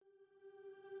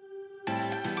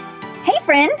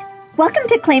friend. Welcome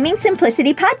to Claiming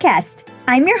Simplicity podcast.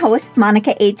 I'm your host,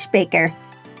 Monica H. Baker.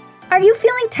 Are you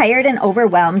feeling tired and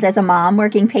overwhelmed as a mom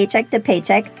working paycheck to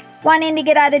paycheck, wanting to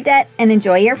get out of debt and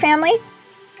enjoy your family?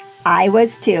 I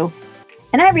was too.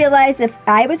 And I realized if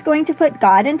I was going to put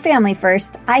God and family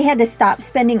first, I had to stop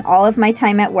spending all of my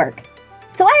time at work.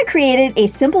 So I created a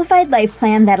simplified life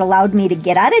plan that allowed me to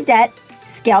get out of debt,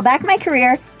 scale back my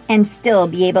career, and still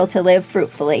be able to live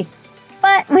fruitfully.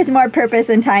 But with more purpose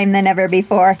and time than ever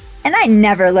before, and I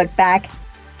never looked back.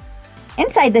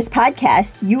 Inside this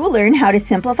podcast, you will learn how to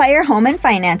simplify your home and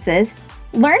finances,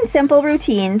 learn simple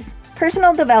routines,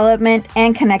 personal development,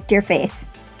 and connect your faith.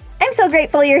 I'm so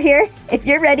grateful you're here. If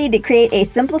you're ready to create a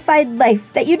simplified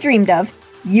life that you dreamed of,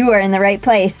 you are in the right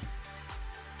place.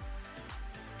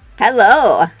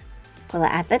 Hello. Well,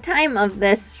 at the time of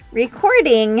this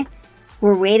recording,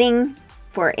 we're waiting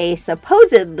for a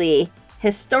supposedly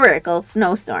historical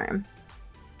snowstorm.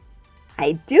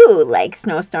 I do like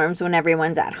snowstorms when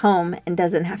everyone's at home and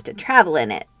doesn't have to travel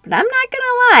in it. But I'm not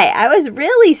gonna lie, I was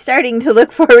really starting to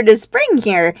look forward to spring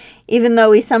here, even though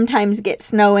we sometimes get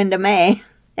snow into May.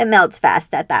 It melts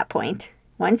fast at that point.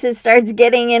 Once it starts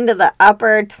getting into the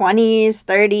upper 20s,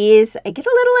 30s, I get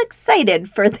a little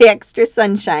excited for the extra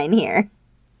sunshine here.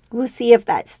 We'll see if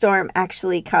that storm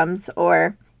actually comes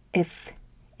or if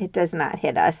it does not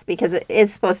hit us, because it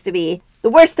is supposed to be,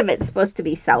 the worst of it's supposed to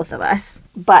be south of us.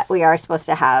 But we are supposed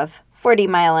to have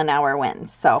 40-mile-an-hour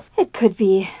winds, so it could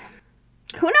be,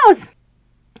 who knows?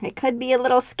 It could be a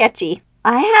little sketchy.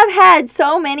 I have had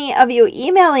so many of you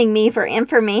emailing me for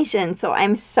information, so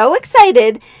I'm so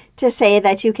excited to say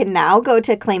that you can now go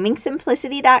to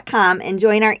claimingsimplicity.com and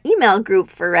join our email group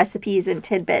for recipes and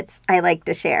tidbits I like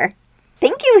to share.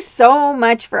 Thank you so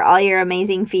much for all your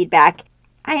amazing feedback.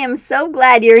 I am so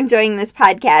glad you're enjoying this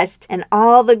podcast, and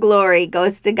all the glory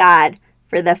goes to God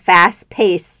for the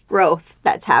fast-paced growth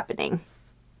that's happening.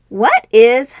 What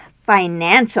is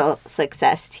financial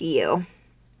success to you?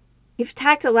 You've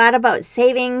talked a lot about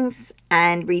savings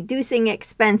and reducing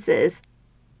expenses,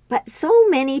 but so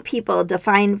many people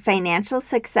define financial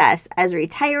success as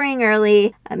retiring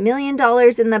early, $1 million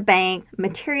in the bank,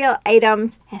 material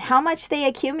items, and how much they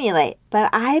accumulate. But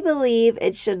I believe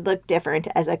it should look different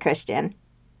as a Christian.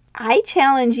 I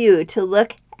challenge you to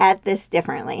look at this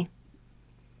differently.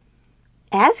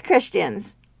 As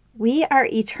Christians, we are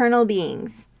eternal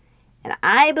beings, and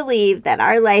I believe that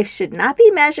our life should not be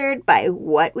measured by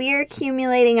what we are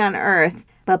accumulating on earth,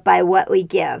 but by what we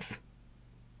give.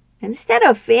 Instead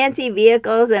of fancy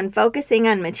vehicles and focusing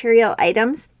on material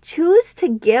items, choose to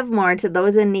give more to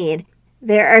those in need.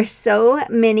 There are so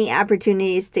many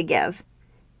opportunities to give.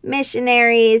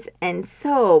 Missionaries, and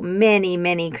so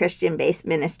many Christian-based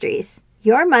ministries.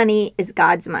 Your money is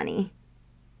God's money.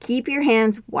 Keep your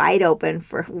hands wide open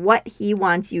for what He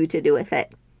wants you to do with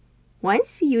it.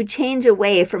 Once you change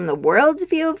away from the world's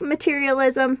view of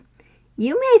materialism,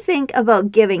 you may think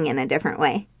about giving in a different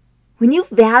way. When you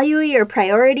value your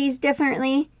priorities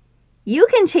differently, you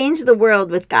can change the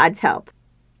world with God's help.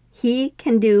 He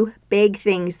can do big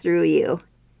things through you.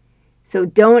 So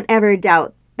don't ever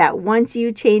doubt that once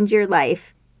you change your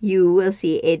life, you will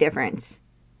see a difference.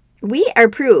 We are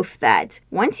proof that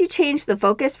once you change the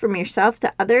focus from yourself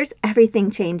to others,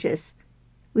 everything changes.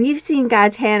 We've seen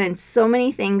God's hand in so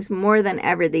many things more than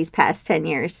ever these past 10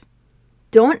 years.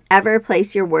 Don't ever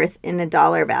place your worth in a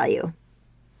dollar value.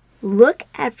 Look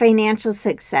at financial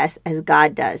success as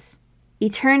God does.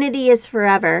 Eternity is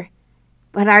forever,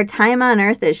 but our time on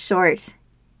earth is short.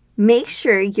 Make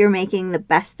sure you're making the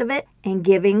best of it and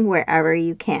giving wherever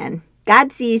you can.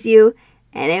 God sees you,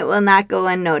 and it will not go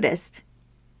unnoticed.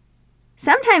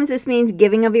 Sometimes this means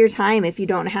giving of your time if you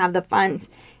don't have the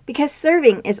funds, because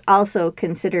serving is also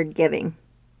considered giving.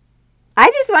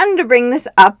 I just wanted to bring this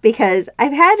up because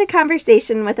I've had a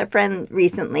conversation with a friend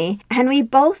recently, and we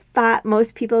both thought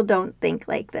most people don't think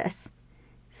like this.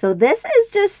 So this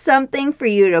is just something for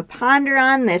you to ponder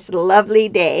on this lovely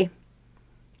day.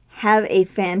 Have a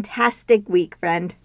fantastic week, friend.